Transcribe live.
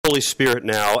Holy Spirit,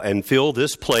 now and fill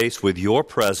this place with your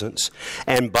presence.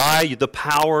 And by the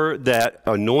power that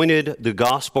anointed the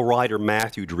gospel writer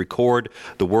Matthew to record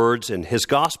the words in his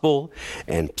gospel,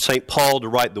 and St. Paul to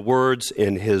write the words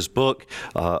in his book,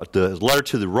 the letter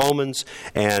to the Romans,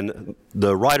 and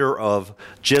the writer of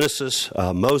Genesis,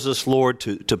 Moses, Lord,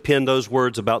 to pen those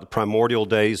words about the primordial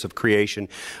days of creation.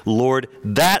 Lord,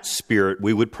 that Spirit,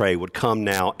 we would pray, would come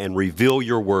now and reveal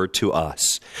your word to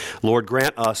us. Lord,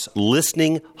 grant us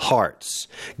listening hearts.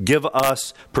 Give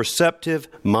us perceptive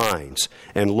minds.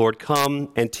 And Lord, come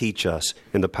and teach us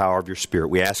in the power of your Spirit.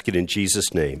 We ask it in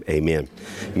Jesus' name. Amen.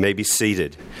 You may be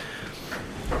seated.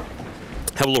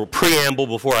 Have a little preamble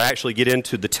before I actually get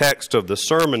into the text of the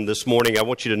sermon this morning. I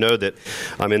want you to know that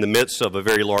I'm in the midst of a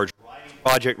very large writing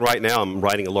project right now. I'm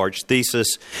writing a large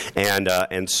thesis,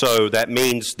 and so that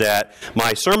means that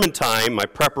my sermon time, my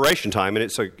preparation time, and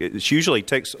it usually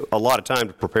takes a lot of time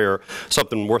to prepare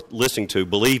something worth listening to.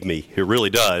 Believe me, it really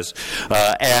does.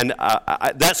 And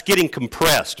that's getting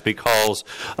compressed because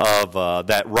of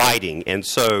that writing. And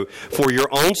so, for your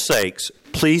own sakes,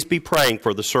 please be praying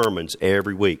for the sermons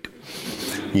every week.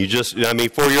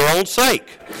 For your own sake,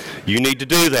 you need to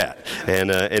do that,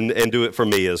 and do it for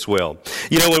me as well.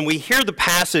 You know, when we hear the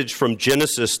passage from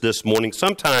Genesis this morning,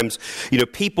 sometimes,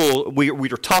 people, we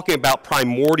are talking about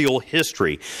primordial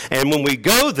history, and when we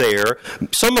go there,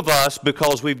 some of us,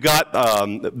 because we've got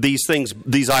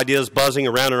these ideas buzzing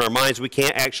around in our minds, we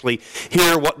can't actually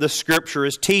hear what the Scripture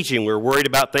is teaching. We're worried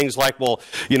about things like,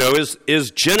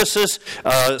 is Genesis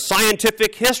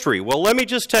scientific history? Well, let me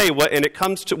just tell you when it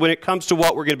comes to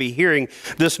what we're going to be hearing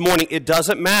this morning, it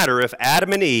doesn't matter if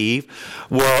Adam and Eve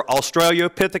were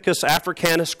Australopithecus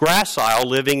africanus gracile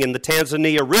living in the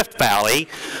Tanzania Rift Valley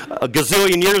a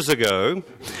gazillion years ago.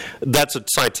 That's a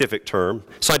scientific term,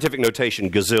 scientific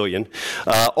notation, gazillion.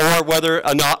 Or whether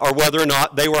or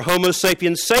not they were Homo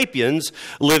sapiens sapiens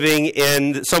living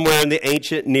somewhere in the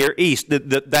ancient Near East.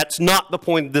 That's not the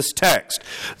point of this text.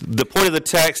 The point of the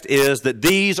text is that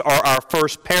these are our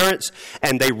first parents,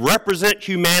 and they represent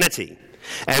humanity.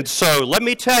 And so, let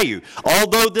me tell you,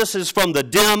 although this is from the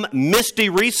dim, misty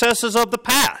recesses of the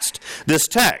past, this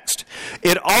text,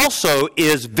 it also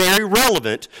is very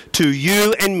relevant to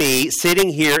you and me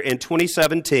sitting here in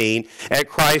 2017 at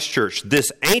Christ Church.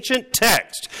 This ancient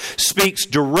text speaks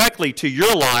directly to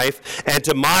your life and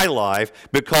to my life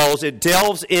because it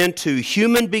delves into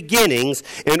human beginnings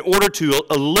in order to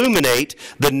illuminate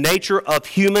the nature of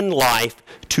human life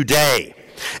today.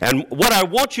 And what I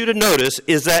want you to notice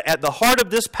is that at the heart of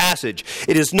this passage,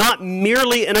 it is not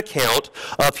merely an account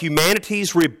of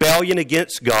humanity's rebellion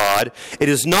against God. It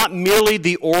is not merely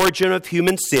the origin of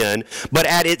human sin, but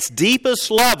at its deepest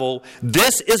level,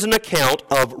 this is an account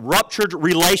of ruptured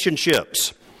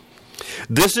relationships.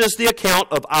 This is the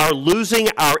account of our losing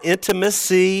our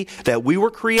intimacy that we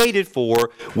were created for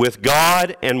with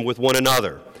God and with one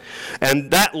another.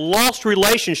 And that lost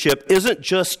relationship isn't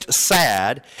just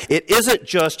sad. It isn't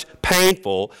just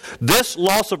painful. This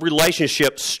loss of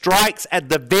relationship strikes at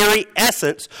the very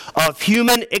essence of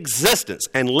human existence.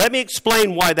 And let me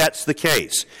explain why that's the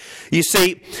case. You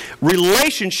see,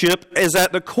 relationship is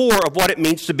at the core of what it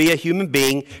means to be a human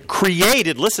being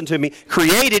created, listen to me,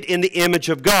 created in the image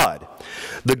of God.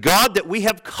 The God that we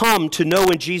have come to know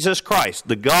in Jesus Christ,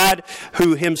 the God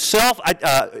who himself,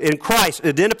 in Christ,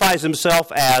 identifies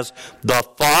himself as the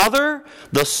Father,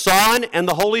 the Son, and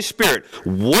the Holy Spirit.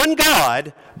 One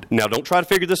God. Now, don't try to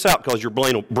figure this out because your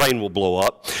brain will blow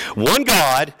up. One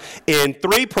God in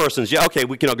three persons. Yeah, okay,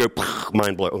 we can all go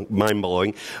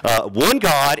mind-blowing. One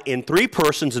God in three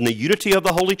persons in the unity of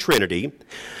the Holy Trinity.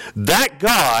 That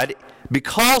God,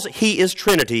 because he is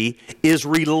Trinity, is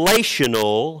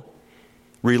relational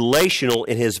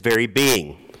in his very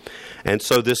being. And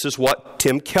so this is what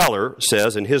Tim Keller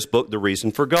says in his book, The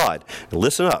Reason for God. Now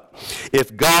listen up.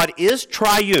 If God is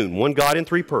triune, one God in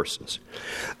three persons,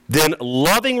 then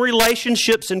loving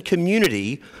relationships and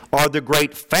community are the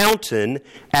great fountain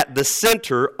at the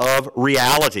center of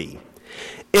reality.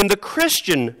 In the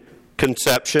Christian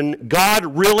conception,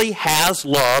 God really has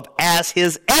love as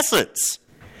his essence.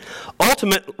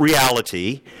 Ultimate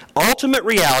reality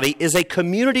is a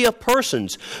community of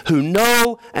persons who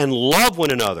know and love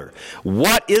one another.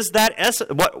 What is that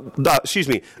essence?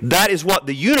 That is what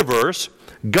the universe,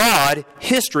 God,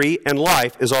 history, and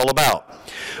life is all about.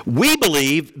 We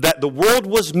believe that the world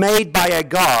was made by a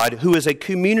God who is a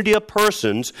community of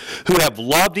persons who have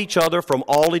loved each other from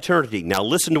all eternity. Now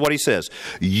listen to what he says.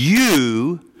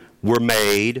 You were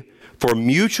made for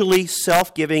mutually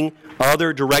self-giving,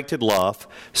 other-directed love.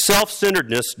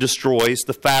 Self-centeredness destroys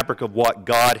the fabric of what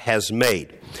God has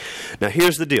made. Now,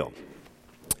 here's the deal.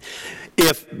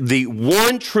 If the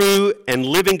one true and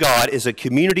living God is a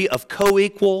community of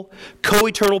co-equal,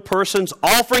 co-eternal persons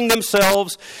offering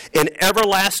themselves in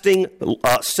everlasting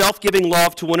self-giving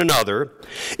love to one another,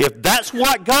 if that's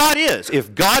what God is,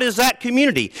 if God is that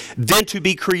community, then to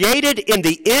be created in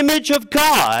the image of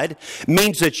God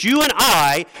means that you and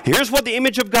I, here's what the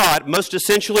image of God most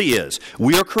essentially is.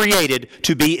 We are created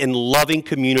to be in loving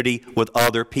community with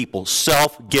other people.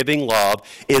 Self-giving love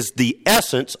is the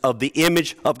essence of the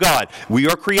image of God. We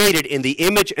are created in the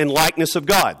image and likeness of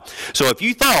God. So if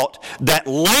you thought that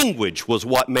language was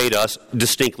what made us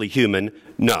distinctly human,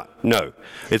 no.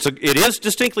 It is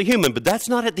distinctly human, but that's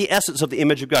not at the essence of the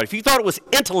image of God. If you thought it was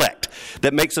intellect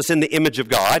that makes us in the image of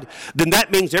God, then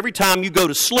that means every time you go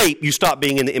to sleep, you stop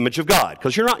being in the image of God,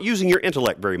 because you're not using your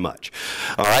intellect very much.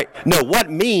 All right? No, what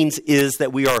it means is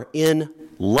that we are in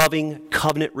loving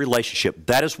covenant relationship.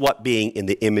 That is what being in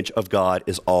the image of God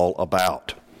is all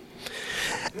about.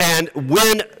 And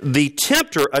when the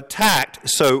tempter attacked,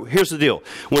 so here's the deal.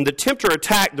 When the tempter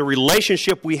attacked the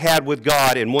relationship we had with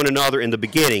God and one another in the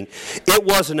beginning, it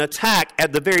was an attack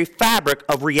at the very fabric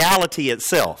of reality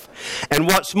itself. And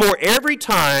what's more, every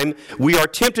time we are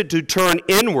tempted to turn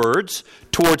inwards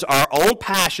towards our own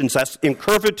passions, that's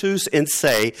incurvatus in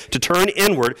se, to turn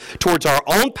inward towards our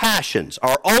own passions,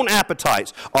 our own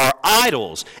appetites, our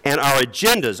idols, and our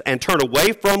agendas, and turn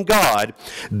away from God,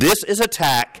 this is an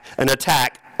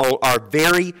attack on our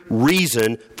very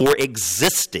reason for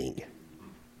existing.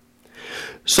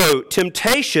 So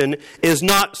temptation is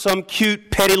not some cute,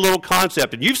 petty little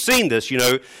concept. And you've seen this, you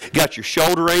know. You got your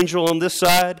shoulder angel on this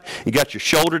side. You got your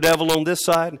shoulder devil on this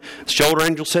side. The shoulder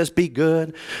angel says, be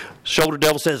good. Shoulder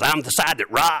devil says, I'm the side that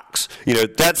rocks. You know,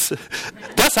 that's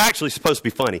actually supposed to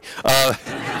be funny.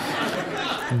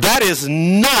 That is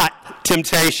not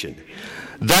temptation.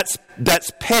 That's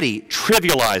petty,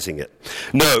 trivializing it.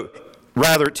 No.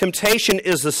 Rather, temptation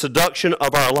is the seduction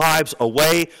of our lives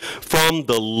away from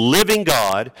the living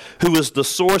God, who is the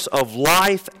source of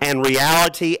life and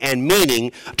reality and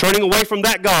meaning, turning away from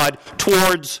that God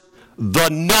towards the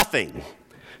nothing,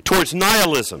 towards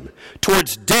nihilism,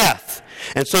 towards death.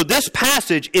 And so this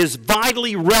passage is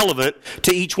vitally relevant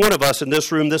to each one of us in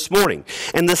this room this morning.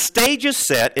 And the stage is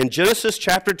set in Genesis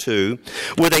chapter 2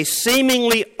 with a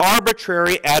seemingly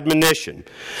arbitrary admonition.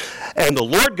 And the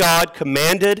Lord God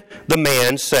commanded the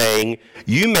man, saying,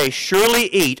 you may surely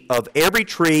eat of every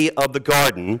tree of the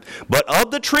garden, but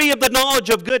of the tree of the knowledge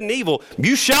of good and evil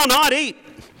you shall not eat.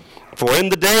 For in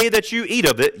the day that you eat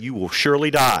of it, you will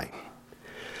surely die.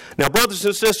 Now, brothers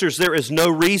and sisters, there is no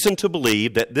reason to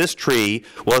believe that this tree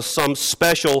was some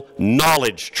special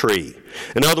knowledge tree.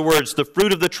 In other words, the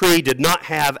fruit of the tree did not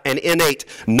have an innate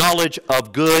knowledge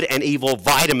of good and evil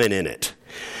vitamin in it.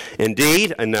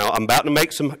 Indeed, and now I'm about to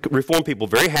make some Reformed people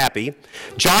very happy,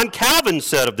 John Calvin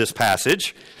said of this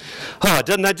passage,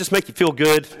 doesn't that just make you feel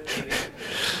good?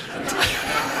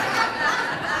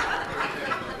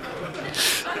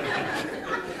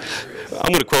 I'm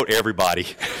going to quote everybody.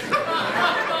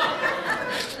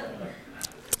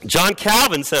 John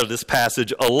Calvin said of this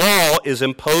passage, a law is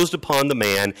imposed upon the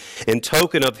man in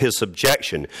token of his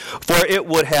subjection, for it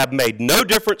would have made no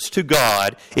difference to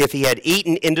God if he had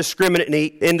eaten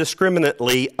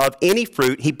indiscriminately of any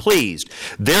fruit he pleased.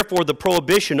 Therefore, the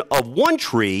prohibition of one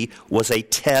tree was a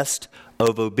test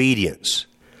of obedience.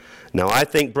 Now, I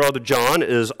think Brother John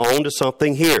is on to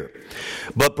something here.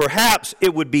 But perhaps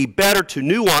it would be better to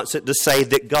nuance it to say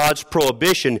that God's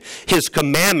prohibition, his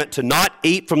commandment to not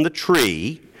eat from the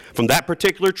tree, from that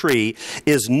particular tree,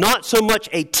 is not so much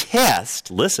a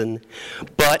test, listen,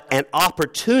 but an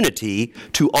opportunity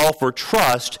to offer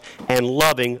trust and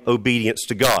loving obedience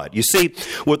to God. You see,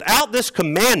 without this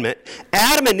commandment,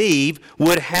 Adam and Eve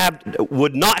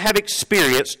would not have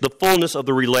experienced the fullness of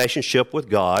the relationship with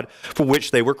God for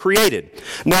which they were created.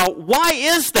 Now, why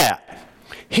is that?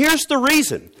 Here's the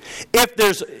reason.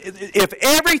 If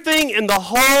everything in the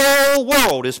whole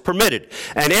world is permitted,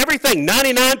 and everything,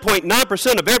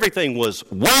 99.9% of everything was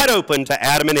wide open to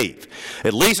Adam and Eve.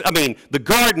 At least, the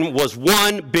garden was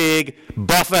one big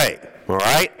buffet, all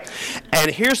right?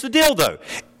 And here's the deal, though.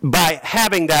 By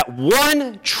having that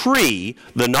one tree,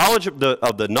 the knowledge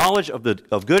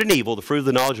of good and evil, the fruit of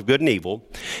the knowledge of good and evil,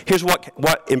 here's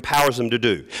what empowers them to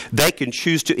do. They can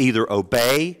choose to either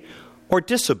obey or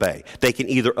disobey. They can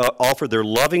either offer their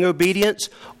loving obedience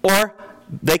or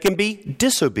they can be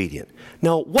disobedient.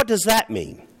 Now, what does that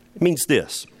mean? It means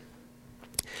this.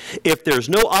 If there's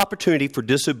no opportunity for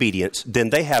disobedience, then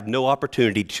they have no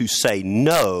opportunity to say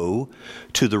no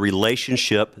to the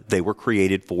relationship they were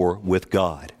created for with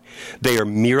God. They are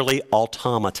merely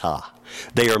automata.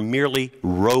 They are merely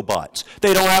robots.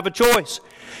 They don't have a choice.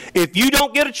 If you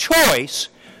don't get a choice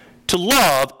to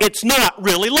love, it's not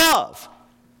really love.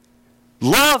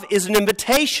 Love is an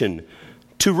invitation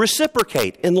to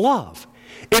reciprocate in love.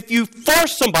 If you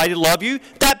force somebody to love you,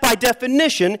 that by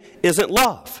definition isn't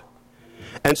love.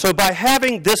 And so by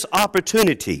having this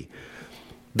opportunity,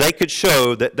 they could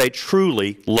show that they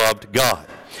truly loved God.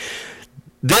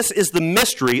 This is the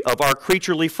mystery of our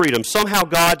creaturely freedom. Somehow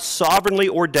God sovereignly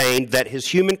ordained that his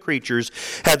human creatures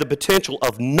had the potential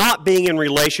of not being in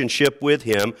relationship with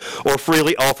him or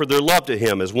freely offer their love to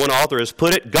him. As one author has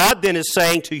put it, God then is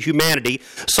saying to humanity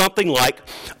something like,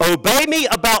 obey me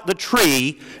about the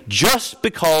tree just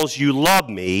because you love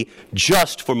me,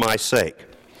 just for my sake.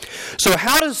 So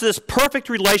how does this perfect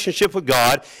relationship with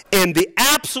God and the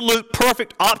absolute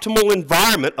perfect optimal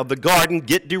environment of the garden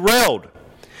get derailed?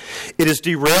 It is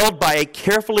derailed by a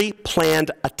carefully planned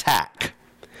attack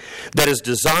that is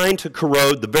designed to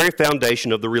corrode the very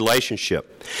foundation of the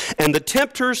relationship. And the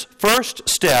tempter's first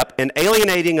step in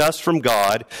alienating us from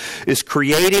God is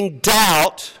creating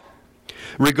doubt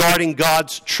regarding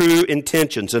God's true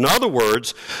intentions. In other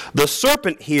words, the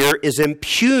serpent here is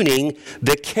impugning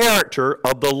the character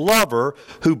of the lover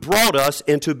who brought us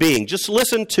into being. Just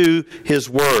listen to his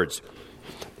words.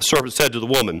 The serpent said to the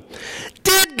woman,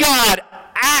 "Did God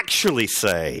actually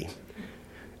say,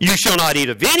 'You shall not eat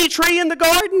of any tree in the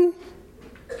garden'?"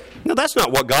 No, that's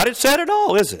not what God had said at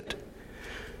all, is it?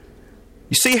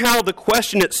 You see how the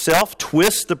question itself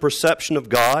twists the perception of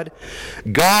God?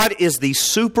 God is the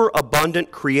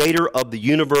superabundant creator of the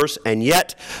universe, and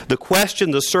yet the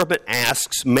question the serpent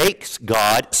asks makes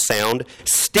God sound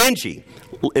stingy.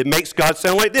 It makes God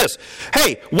sound like this: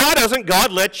 "Hey, why doesn't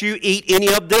God let you eat any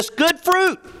of this good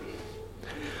fruit?"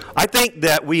 I think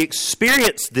that we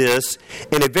experience this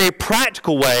in a very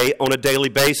practical way on a daily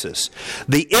basis.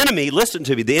 The enemy, listen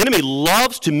to me, the enemy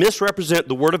loves to misrepresent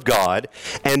the Word of God,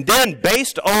 and then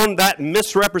based on that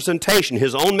misrepresentation,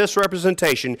 his own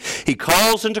misrepresentation, he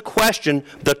calls into question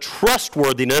the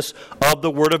trustworthiness of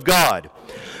the Word of God.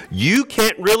 You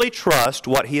can't really trust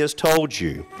what he has told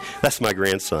you. That's my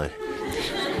grandson.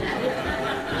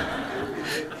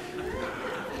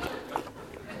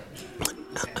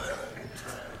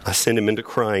 I send him into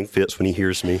crying fits when he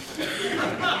hears me.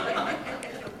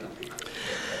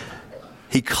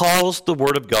 He calls the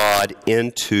Word of God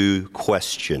into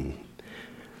question.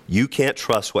 You can't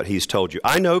trust what he's told you.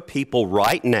 I know people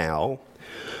right now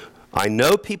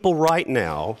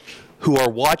who are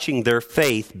watching their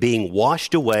faith being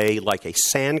washed away like a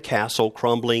sandcastle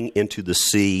crumbling into the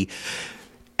sea.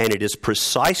 And it is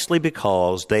precisely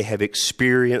because they have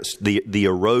experienced the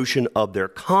erosion of their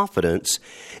confidence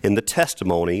in the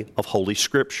testimony of Holy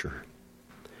Scripture.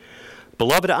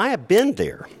 Beloved, I have been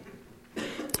there.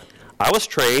 I was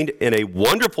trained in a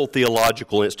wonderful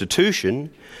theological institution,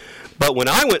 but when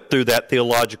I went through that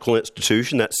theological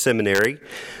institution, that seminary,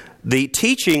 the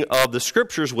teaching of the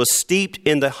Scriptures was steeped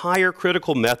in the higher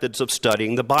critical methods of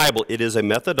studying the Bible. It is a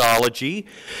methodology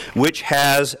which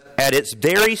has at its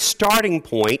very starting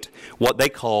point what they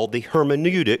call the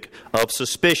hermeneutic of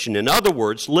suspicion. In other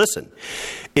words, listen,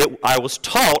 I was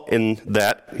taught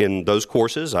in those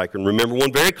courses, I can remember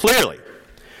one very clearly,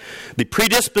 the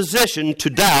predisposition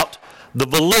to doubt the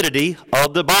validity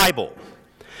of the Bible.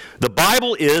 The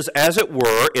Bible is, as it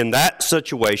were, in that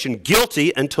situation,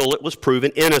 guilty until it was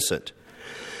proven innocent.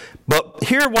 But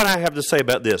hear what I have to say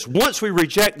about this. Once we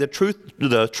reject the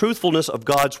truthfulness of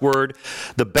God's Word,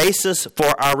 the basis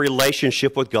for our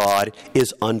relationship with God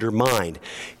is undermined.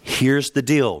 Here's the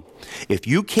deal. If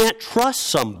you can't trust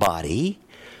somebody,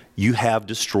 you have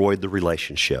destroyed the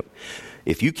relationship.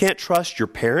 If you can't trust your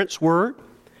parents' word,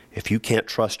 if you can't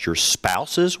trust your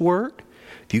spouse's word,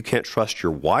 if you can't trust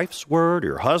your wife's word, or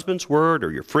your husband's word,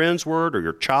 or your friend's word, or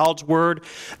your child's word,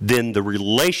 then the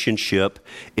relationship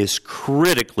is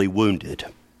critically wounded.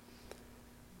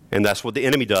 And that's what the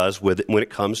enemy does when it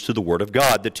comes to the Word of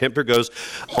God. The tempter goes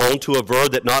on to aver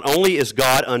that not only is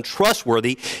God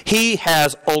untrustworthy, he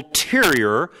has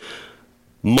ulterior,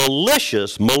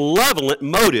 malicious, malevolent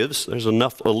motives. There's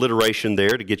enough alliteration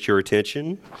there to get your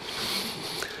attention.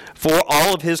 For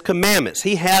all of his commandments.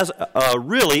 He has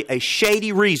really a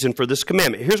shady reason for this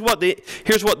commandment. Here's what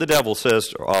the devil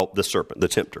says, the serpent, the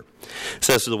tempter,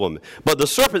 says to the woman. But the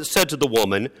serpent said to the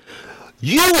woman,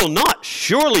 "You will not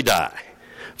surely die.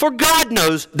 For God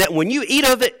knows that when you eat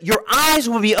of it, your eyes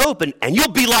will be open, and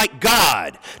you'll be like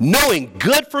God, knowing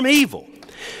good from evil."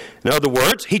 In other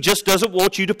words, he just doesn't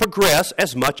want you to progress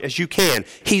as much as you can.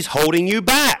 He's holding you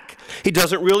back. He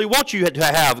doesn't really want you to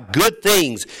have good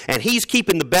things, and he's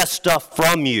keeping the best stuff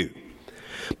from you.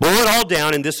 Boil it all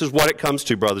down, and this is what it comes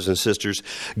to, brothers and sisters.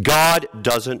 God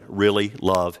doesn't really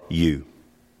love you.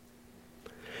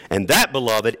 And that,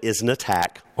 beloved, is an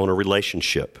attack on a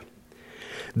relationship.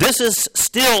 This is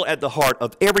still at the heart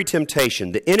of every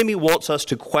temptation. The enemy wants us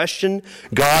to question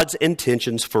God's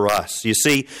intentions for us. You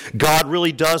see, God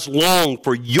really does long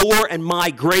for your and my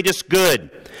greatest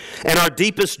good and our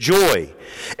deepest joy.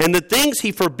 And the things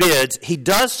he forbids, he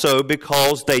does so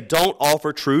because they don't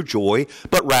offer true joy,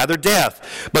 but rather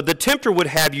death. But the tempter would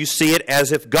have you see it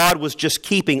as if God was just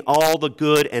keeping all the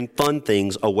good and fun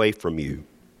things away from you.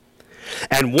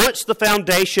 And once the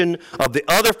foundation of the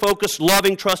other focused,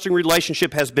 loving, trusting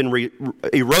relationship has been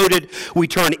eroded, we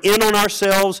turn in on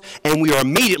ourselves, and we are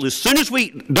immediately, as soon as we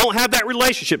don't have that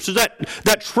relationship, so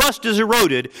that trust is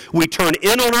eroded, we turn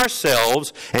in on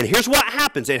ourselves, and here's what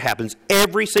happens. It happens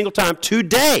every single time.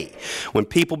 Today, when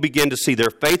people begin to see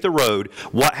their faith erode,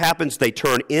 what happens? They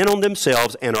turn in on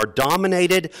themselves and are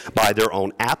dominated by their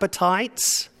own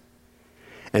appetites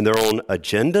and their own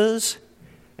agendas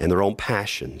and their own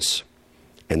passions.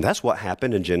 And that's what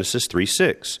happened in Genesis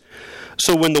 3:6.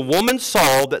 So when the woman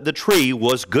saw that the tree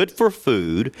was good for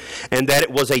food, and that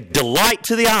it was a delight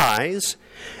to the eyes,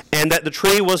 and that the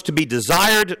tree was to be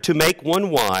desired to make one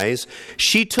wise,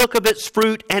 she took of its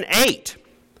fruit and ate.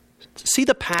 See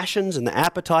the passions and the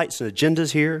appetites and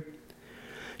agendas here?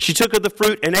 She took of the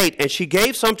fruit and ate, and she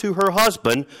gave some to her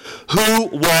husband who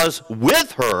was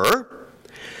with her,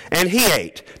 and he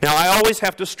ate. Now, I always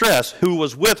have to stress who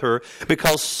was with her,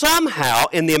 because somehow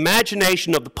in the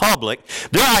imagination of the public,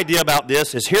 their idea about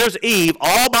this is here's Eve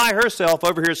all by herself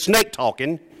over here snake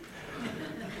talking,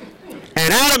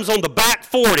 and Adam's on the back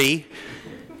 40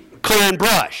 clearing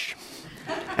brush.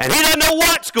 And he doesn't know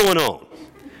what's going on.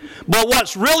 But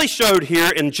what's really showed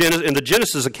here in the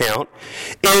Genesis account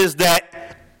is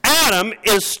that Adam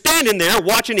is standing there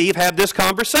watching Eve have this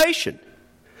conversation.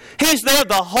 He's there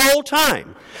the whole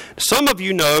time. Some of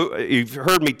you know, you've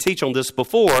heard me teach on this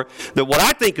before, that what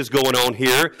I think is going on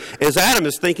here is Adam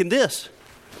is thinking this.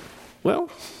 Well,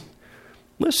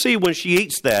 let's see when she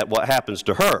eats that, what happens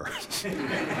to her.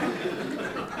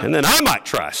 And then I might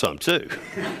try some too.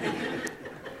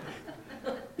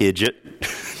 Idiot.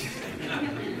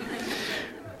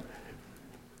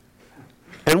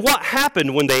 And what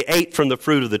happened when they ate from the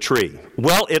fruit of the tree?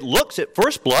 Well, it looks at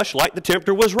first blush like the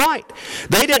tempter was right.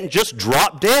 They didn't just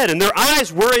drop dead, and their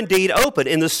eyes were indeed open.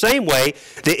 In the same way,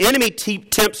 the enemy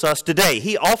tempts us today.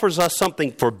 He offers us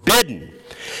something forbidden,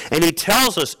 and he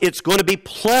tells us it's going to be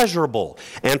pleasurable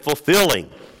and fulfilling.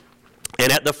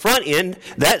 And at the front end,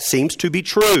 that seems to be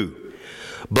true.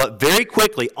 But very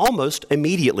quickly, almost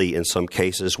immediately in some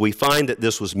cases, we find that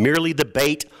this was merely the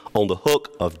bait on the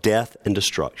hook of death and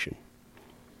destruction.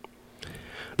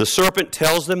 The serpent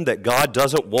tells them that God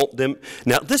doesn't want them.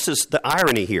 Now, this is the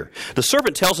irony here. The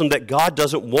serpent tells them that God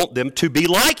doesn't want them to be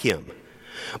like him.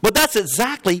 But that's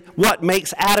exactly what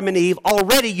makes Adam and Eve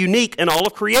already unique in all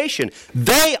of creation.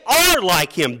 They are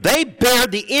like him. They bear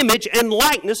the image and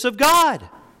likeness of God.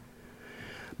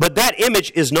 But that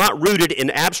image is not rooted in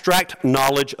abstract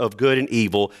knowledge of good and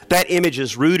evil. That image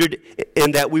is rooted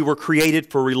in that we were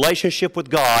created for relationship with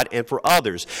God and for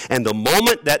others. And the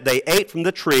moment that they ate from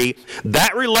the tree,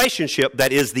 that relationship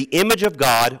that is the image of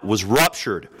God was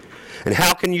ruptured. And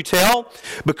how can you tell?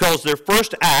 Because their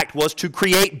first act was to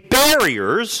create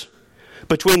barriers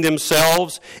between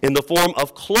themselves in the form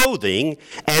of clothing,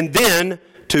 and then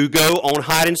to go on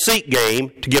hide-and-seek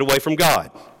game to get away from God.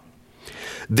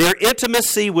 Their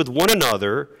intimacy with one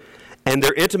another and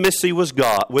their intimacy with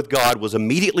God was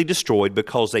immediately destroyed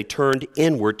because they turned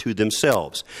inward to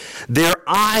themselves. Their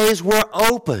eyes were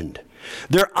opened.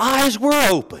 Their eyes were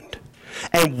opened.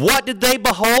 And what did they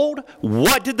behold?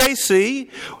 What did they see?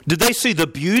 Did they see the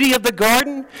beauty of the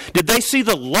garden? Did they see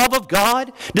the love of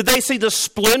God? Did they see the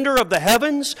splendor of the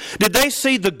heavens? Did they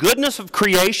see the goodness of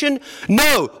creation?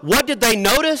 No. What did they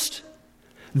notice?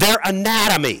 Their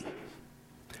anatomy.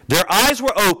 Their eyes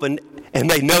were opened, and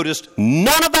they noticed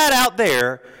none of that out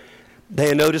there.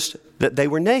 They noticed that they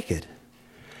were naked.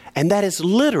 And that is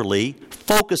literally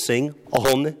focusing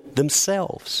on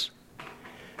themselves.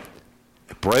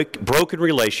 A broken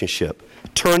relationship,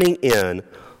 turned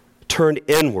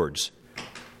inwards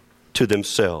to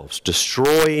themselves,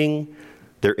 destroying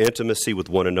their intimacy with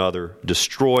one another,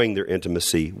 destroying their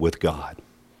intimacy with God.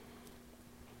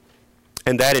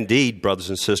 And that indeed, brothers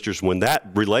and sisters, when that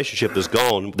relationship is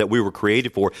gone that we were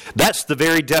created for, that's the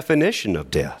very definition of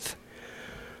death.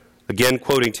 Again,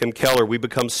 quoting Tim Keller, we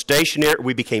became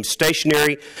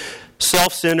stationary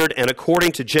self-centered, and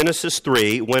according to Genesis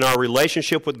 3, when our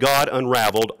relationship with God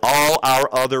unraveled, all our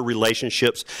other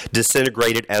relationships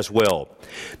disintegrated as well.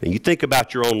 Now you think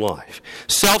about your own life.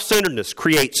 Self-centeredness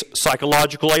creates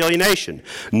psychological alienation.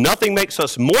 Nothing makes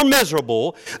us more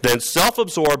miserable than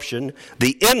self-absorption,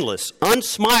 the endless,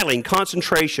 unsmiling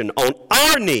concentration on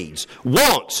our needs,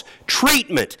 wants,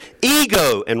 treatment,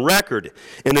 ego, and record.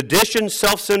 In addition,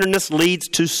 self-centeredness leads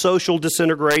to social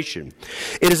disintegration.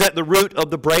 It is at the root of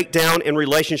the breakdown in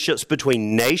relationships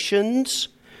between nations,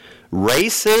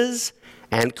 races,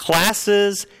 and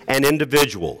classes and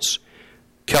individuals.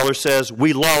 Keller says,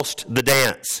 we lost the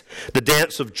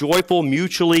dance of joyful,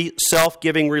 mutually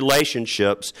self-giving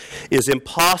relationships is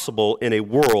impossible in a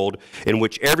world in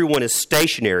which everyone is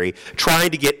stationary, trying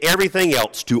to get everything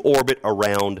else to orbit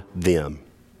around them.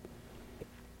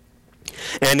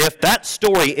 And if that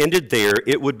story ended there,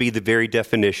 it would be the very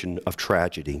definition of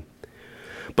tragedy.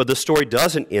 But the story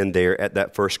doesn't end there at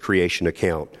that first creation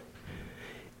account.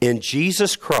 In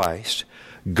Jesus Christ,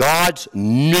 God's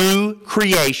new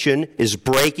creation is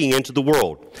breaking into the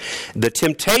world. The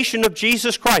temptation of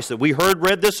Jesus Christ that we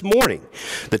read this morning,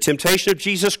 the temptation of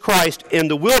Jesus Christ in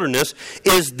the wilderness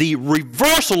is the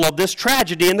reversal of this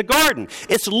tragedy in the garden.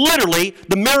 It's literally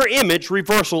the mirror image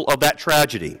reversal of that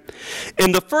tragedy.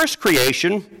 In the first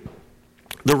creation,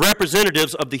 the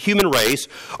representatives of the human race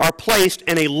are placed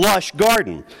in a lush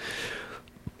garden.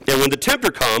 And when the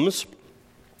tempter comes,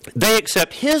 they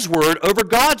accept his word over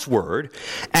God's word,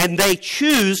 and they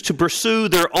choose to pursue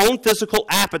their own physical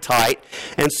appetite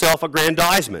and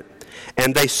self-aggrandizement.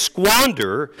 And they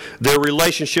squander their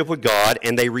relationship with God,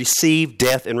 and they receive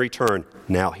death in return.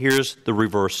 Now, here's the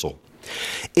reversal.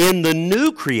 In the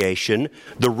new creation,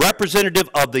 the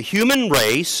representative of the human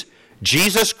race,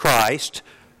 Jesus Christ,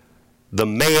 the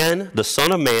man, the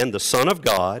Son of Man, the Son of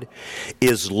God,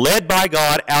 is led by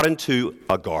God out into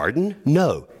a garden?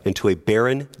 No, into a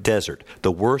barren desert, the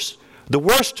worst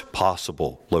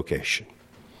possible location.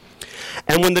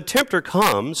 And when the tempter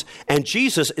comes and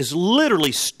Jesus is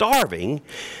literally starving,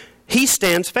 he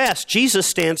stands fast. Jesus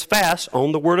stands fast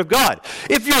on the Word of God.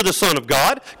 If you're the Son of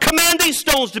God, command these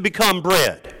stones to become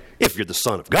bread. If you're the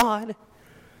Son of God.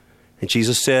 And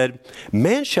Jesus said,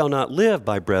 man shall not live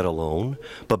by bread alone,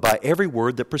 but by every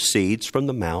word that proceeds from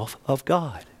the mouth of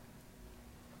God.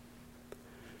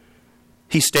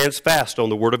 He stands fast on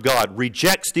the Word of God,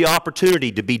 rejects the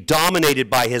opportunity to be dominated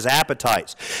by his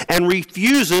appetites, and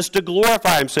refuses to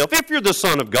glorify himself. If you're the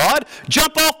Son of God,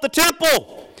 jump off the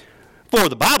temple. For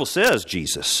the Bible says,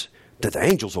 Jesus, that the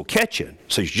angels will catch you,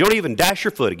 so you don't even dash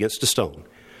your foot against a stone.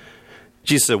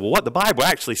 Jesus said, well, what the Bible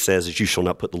actually says is you shall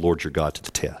not put the Lord your God to the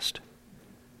test.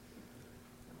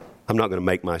 I'm not going to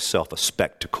make myself a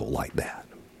spectacle like that.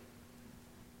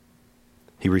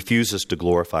 He refuses to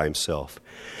glorify himself.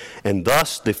 And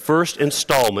thus, the first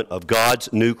installment of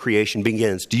God's new creation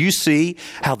begins. Do you see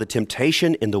how the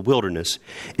temptation in the wilderness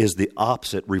is the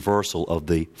opposite reversal of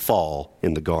the fall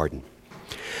in the garden?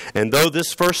 And though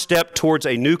this first step towards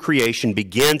a new creation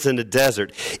begins in the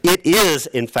desert, it is,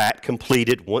 in fact,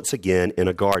 completed once again in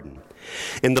a garden.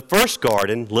 In the first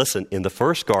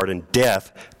garden,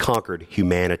 death conquered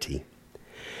humanity.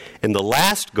 In the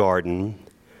last garden,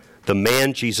 the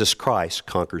man Jesus Christ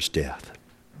conquers death.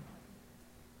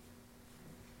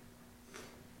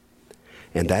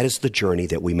 And that is the journey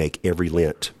that we make every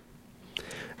Lent.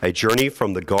 A journey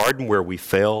from the garden where we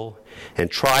fell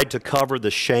and tried to cover the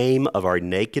shame of our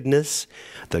nakedness,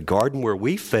 the garden where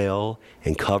we fell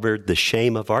and covered the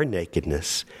shame of our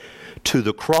nakedness, to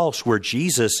the cross where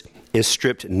Jesus is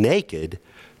stripped naked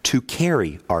to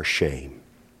carry our shame.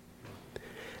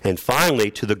 And finally,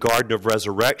 to the garden of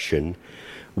resurrection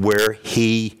where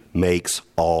he makes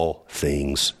all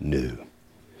things new.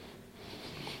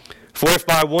 For if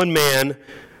by one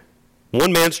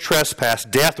man's trespass,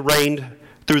 death reigned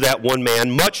through that one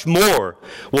man, much more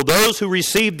will those who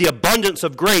receive the abundance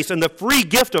of grace and the free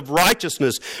gift of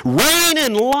righteousness reign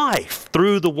in life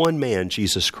through the one man,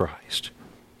 Jesus Christ.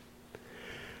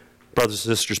 Brothers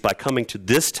and sisters, by coming to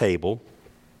this table,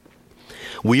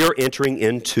 we are entering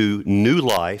into new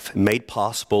life made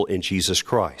possible in Jesus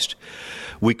Christ.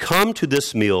 We come to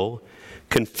this meal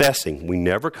confessing. We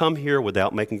never come here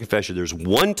without making confession. There's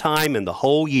one time in the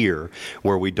whole year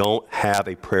where we don't have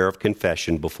a prayer of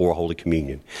confession before Holy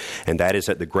Communion. And that is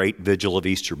at the great vigil of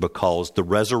Easter, because the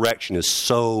resurrection is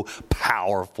so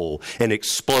powerful and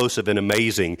explosive and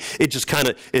amazing. It just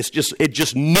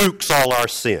nukes all our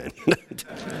sin.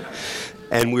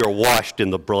 And we are washed in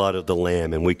the blood of the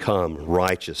Lamb, and we come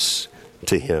righteous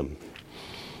to him.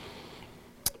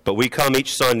 But we come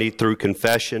each Sunday through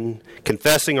confession,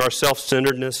 confessing our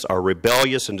self-centeredness, our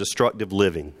rebellious and destructive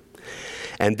living.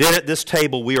 And then at this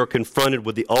table, we are confronted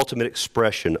with the ultimate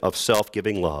expression of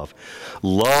self-giving love.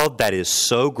 Love that is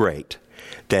so great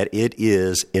that it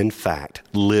is, in fact,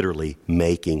 literally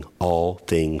making all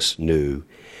things new,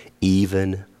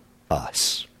 even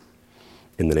us.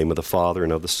 In the name of the Father,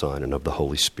 and of the Son, and of the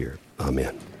Holy Spirit.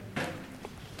 Amen.